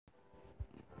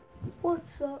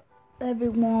What's up,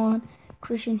 everyone?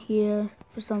 Christian here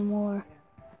for some more.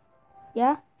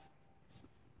 Yeah?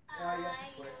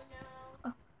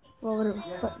 Well, whatever.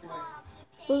 But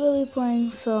we're gonna be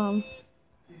playing some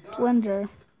Slender.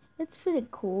 It's pretty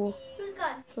cool.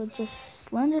 So just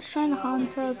Slender's trying to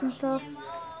haunt us and stuff.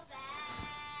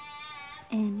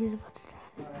 And he's about to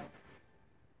die.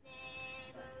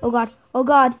 Oh god! Oh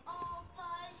god!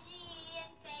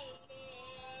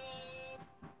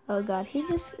 Oh god! He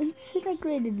just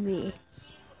disintegrated me.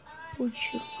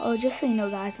 Oh, just so you know,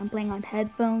 guys, I'm playing on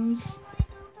headphones.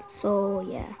 So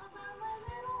yeah.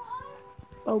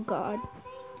 Oh god.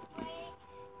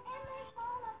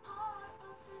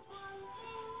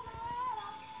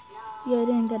 Yeah, I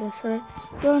didn't get it. Sorry.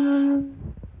 Run, run,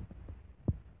 run.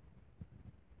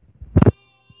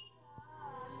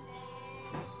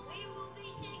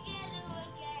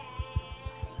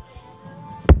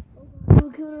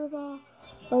 Who killed us all?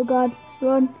 Oh god.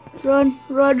 Run, run,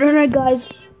 run, run, run, guys.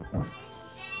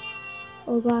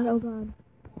 Oh god, oh god.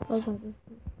 Oh god.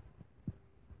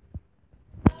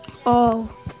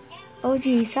 Oh. Oh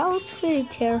geez, that was pretty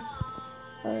terrible.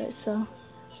 Alright, so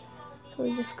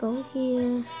we just go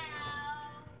here.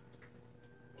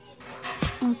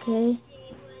 Okay.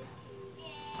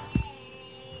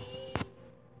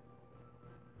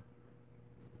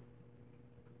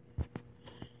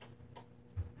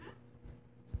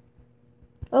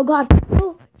 Oh god.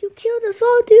 Oh, you killed us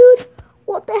all, dude.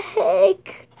 What the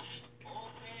heck?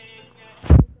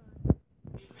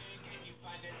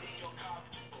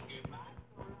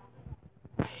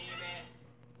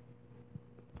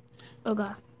 Oh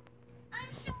god.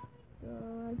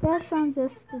 I guess I'm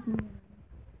just freaking.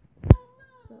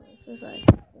 So this is like.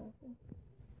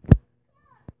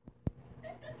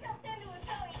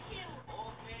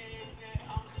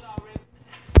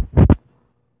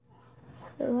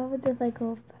 So what happens if I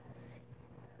go past?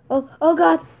 Oh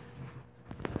god.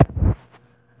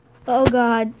 Oh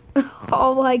god.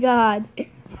 Oh my god.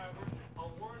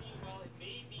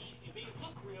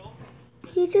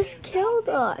 He just killed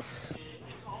us.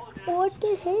 What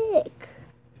the heck?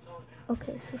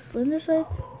 Okay, so Slender's right.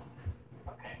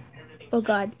 Oh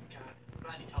god.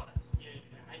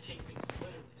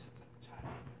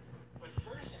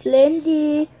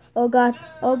 Slendy. Oh god.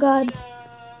 Oh god.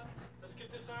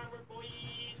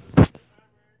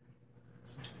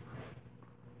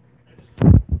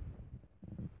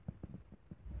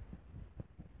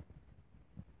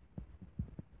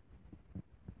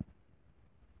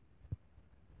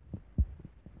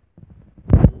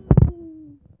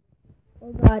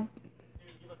 Oh god.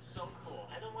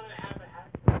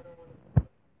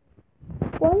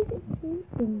 Why is it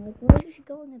sleeping? Like, why is he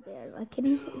going in there? Like, can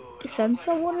he send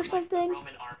someone or something?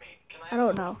 I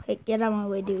don't know. Hey, get out of my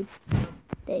way, dude.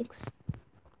 Thanks.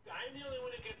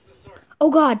 Oh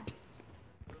god.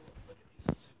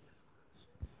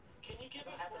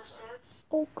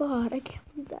 Oh god, I can't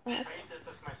believe that.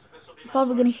 I'm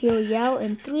probably gonna heal you out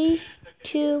in 3,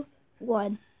 2,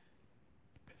 1.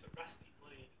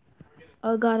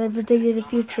 Oh god, I predicted the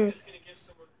future.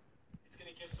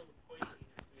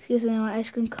 Excuse me, my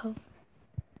ice cream cup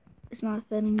is not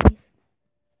fitting me.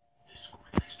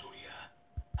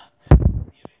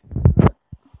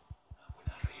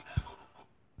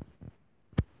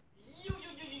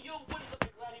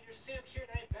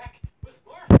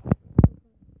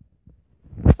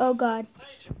 Oh god.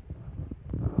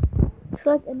 It's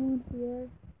like anyone here.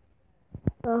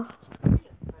 Oh,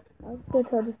 I'll get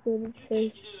how to stay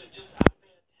safe.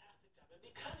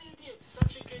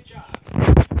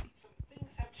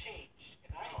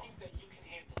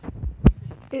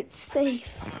 It's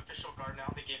safe.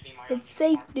 It's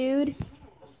safe, dude.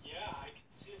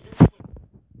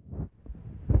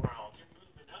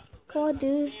 Come on,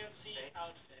 dude.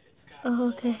 Oh,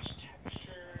 okay.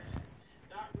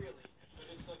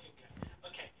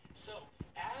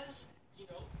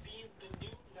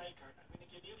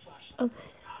 Okay.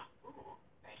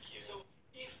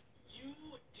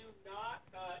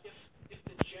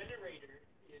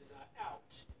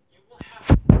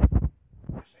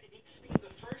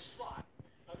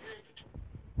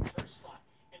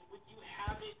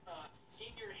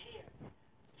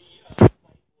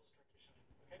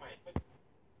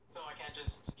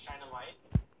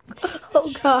 Oh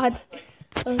god.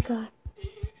 Oh god.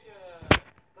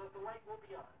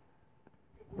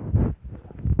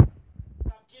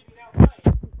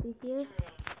 See here?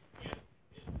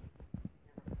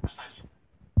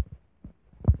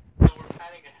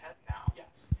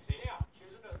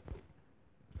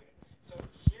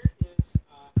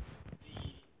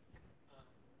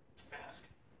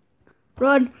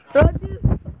 Run, run,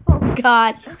 dude. Oh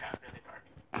god.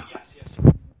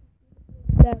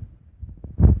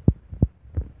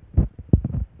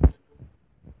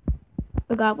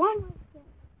 I got one.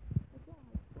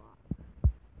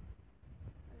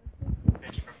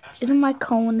 Isn't my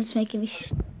cone that's making me?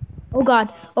 Oh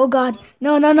God! Oh God!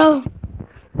 No! No! No!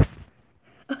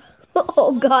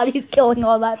 Oh God! He's killing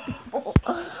all that people.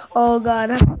 Oh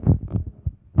God!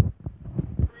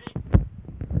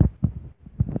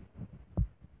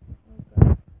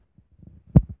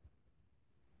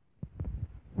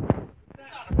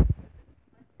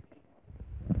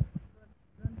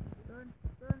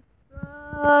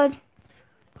 Run!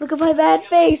 Look at my bad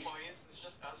face.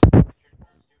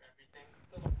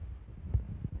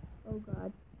 Oh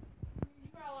God!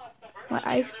 My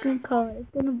ice cream car is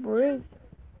gonna break.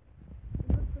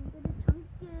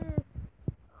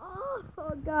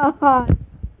 Oh God!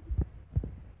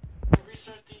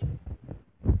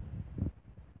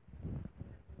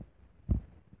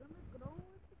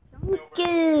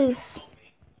 Chunkus.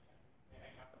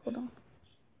 Hold on.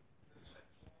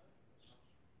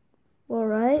 All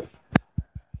right.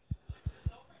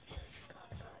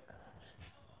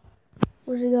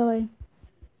 Where's he going?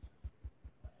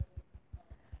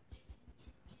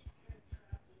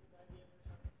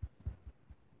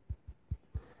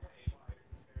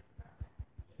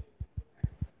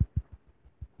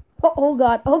 Oh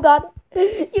God! Oh God! You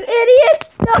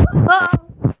idiot! No!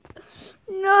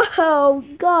 No!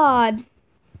 God!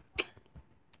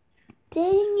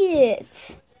 Dang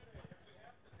it!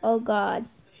 Oh God!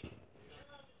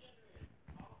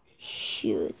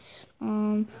 Shoot.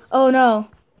 Oh no!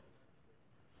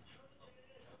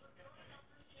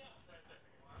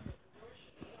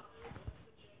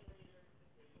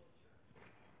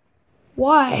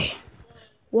 Why?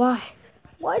 Why?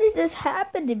 Why did this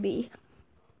happen to me?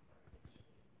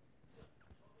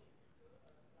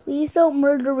 Please don't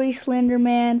murder me, Slender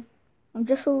Man. I'm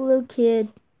just a little kid.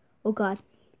 Oh God.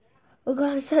 Oh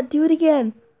God, I said do it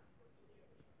again.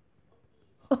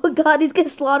 Oh God, he's gonna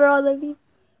slaughter all of me.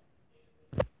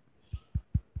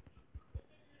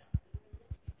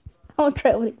 I'll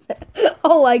try it.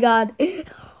 Oh my God.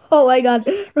 Oh my God.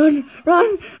 Run,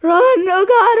 run, run. Oh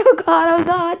God, oh God, oh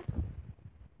God.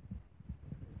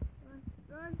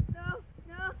 Run, no,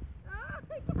 no. Oh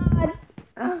my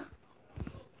God.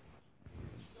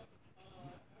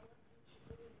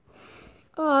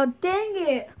 Oh, dang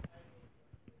it.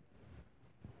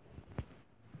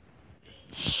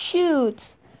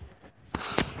 Shoot.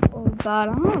 Oh God,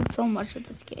 I don't have so much with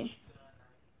this game.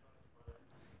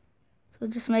 So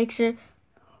just make sure.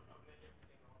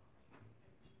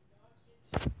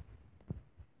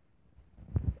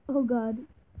 Oh God.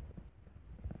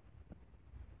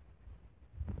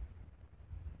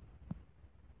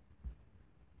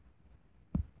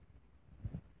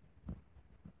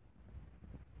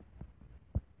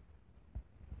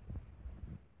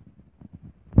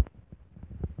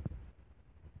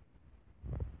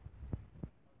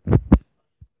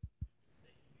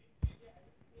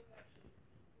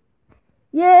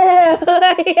 Yeah.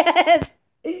 Yes.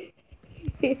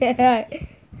 Yeah.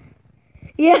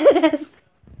 Yes.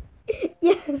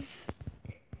 Yes.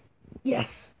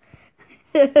 Yes.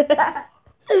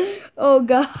 Oh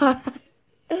God.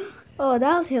 Oh,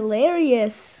 that was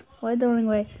hilarious. Why the running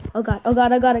away? Oh God. Oh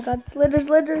God. Oh God. I got Slender.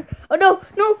 Slender. Oh no.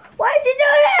 No. Why did you do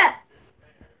that?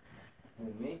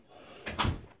 With me?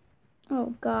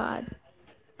 Oh God.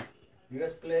 You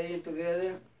guys playing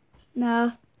together?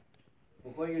 No.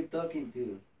 Who are you talking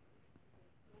to?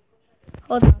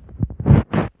 Hold on.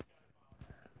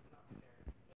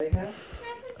 Right hand?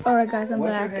 Alright guys, I'm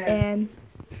Wash your back hands. and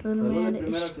Slender Salude Man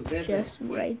primero a is su jefe. just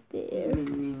right there. Mi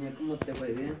niña, ¿cómo te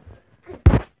fue? ¿Bien?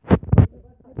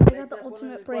 I got the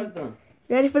ultimate prank. You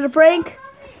ready for the prank?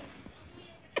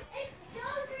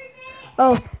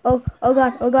 Oh, oh, oh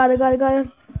God, oh God, oh God, oh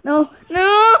God. No,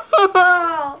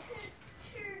 no!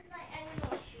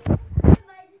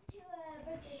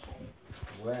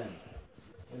 When?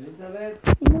 Elizabeth?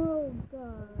 No,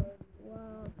 God.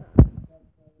 Wow,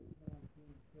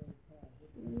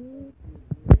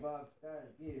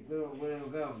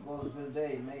 Golden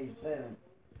Day, May 7th.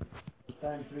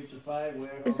 Time 3 to 5.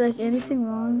 Where? Is like anything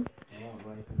wrong?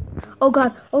 Right. Oh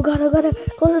God, oh God, oh God.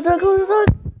 Close the door, close the door.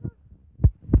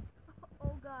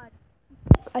 Oh God.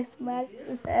 I smashed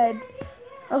his head.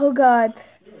 Oh God.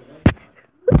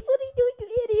 What are you doing, you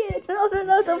idiot? No, no,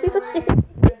 no, don't be such an idiot.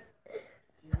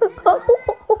 Oh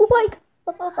my God.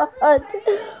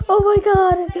 Oh my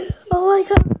God. Oh my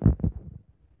God.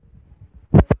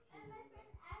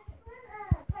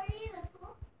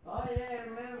 Oh yeah,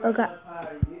 remember Oh God. that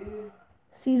party, you?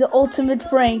 See the ultimate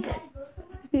prank.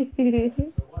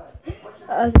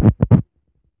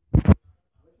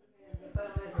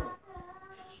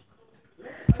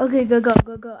 Okay, go, go,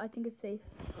 go, go. I think it's safe.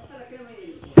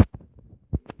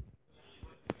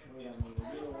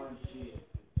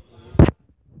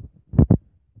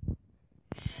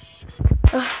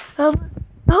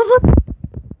 Oh,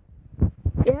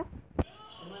 yeah.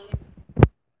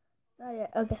 Oh yeah.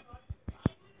 Okay.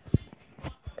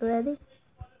 Ready?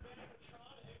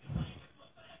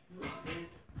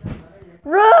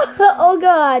 Oh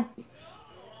God.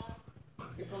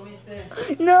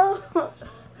 No.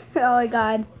 Oh my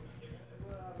God.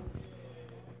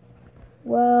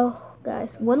 Well,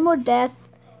 guys, one more death,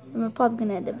 and we're probably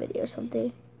gonna end the video or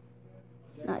something.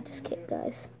 Not just kidding,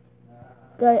 guys.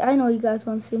 Guys, I know you guys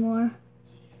want to see more.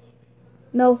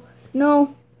 No,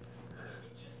 no.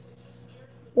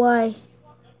 Why?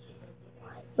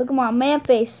 Look at my man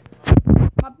face.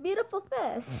 My beautiful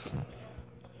face.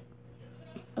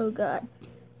 Oh God.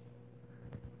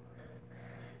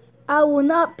 I will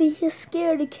not be a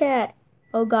scaredy cat.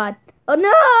 Oh God. Oh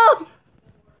no!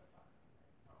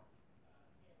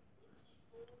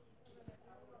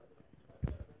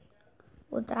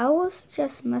 Well, that was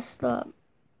just messed up.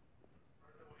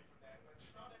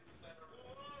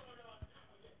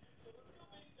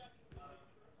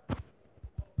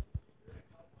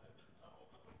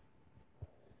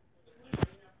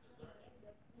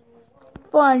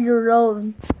 Find your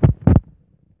own.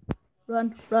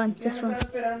 Run, run, just run.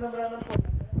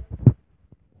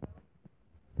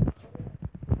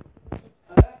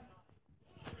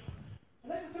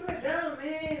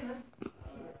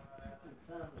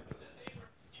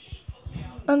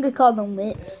 I'm gonna call them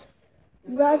wimps.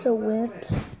 You guys are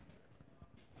wimps.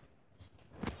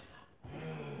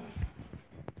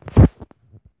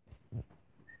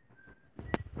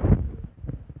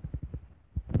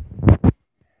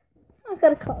 I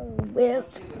gotta call them a wimp.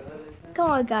 Come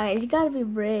on, guys, you gotta be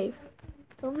brave.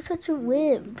 Don't be such a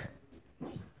wimp.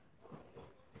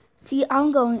 See,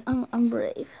 I'm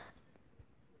brave.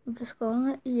 I'm just going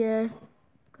right here,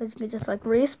 cause you can just like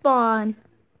respawn.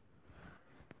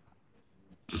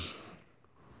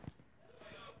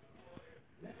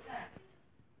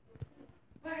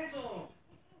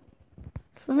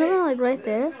 Something like right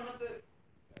there.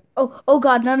 Oh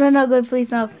God, no, good,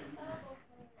 please no.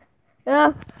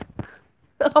 Ah.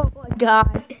 Oh my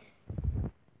God.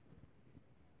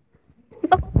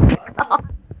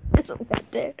 It's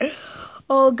right there.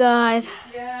 Oh God.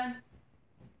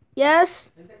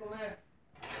 Yes.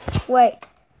 Wait.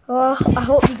 Well, I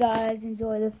hope you guys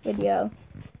enjoy this video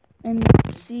and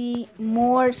see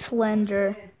more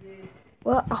Slender.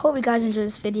 Well, I hope you guys enjoy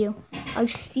this video. I'll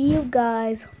see you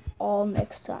guys all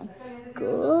next time.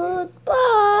 Goodbye.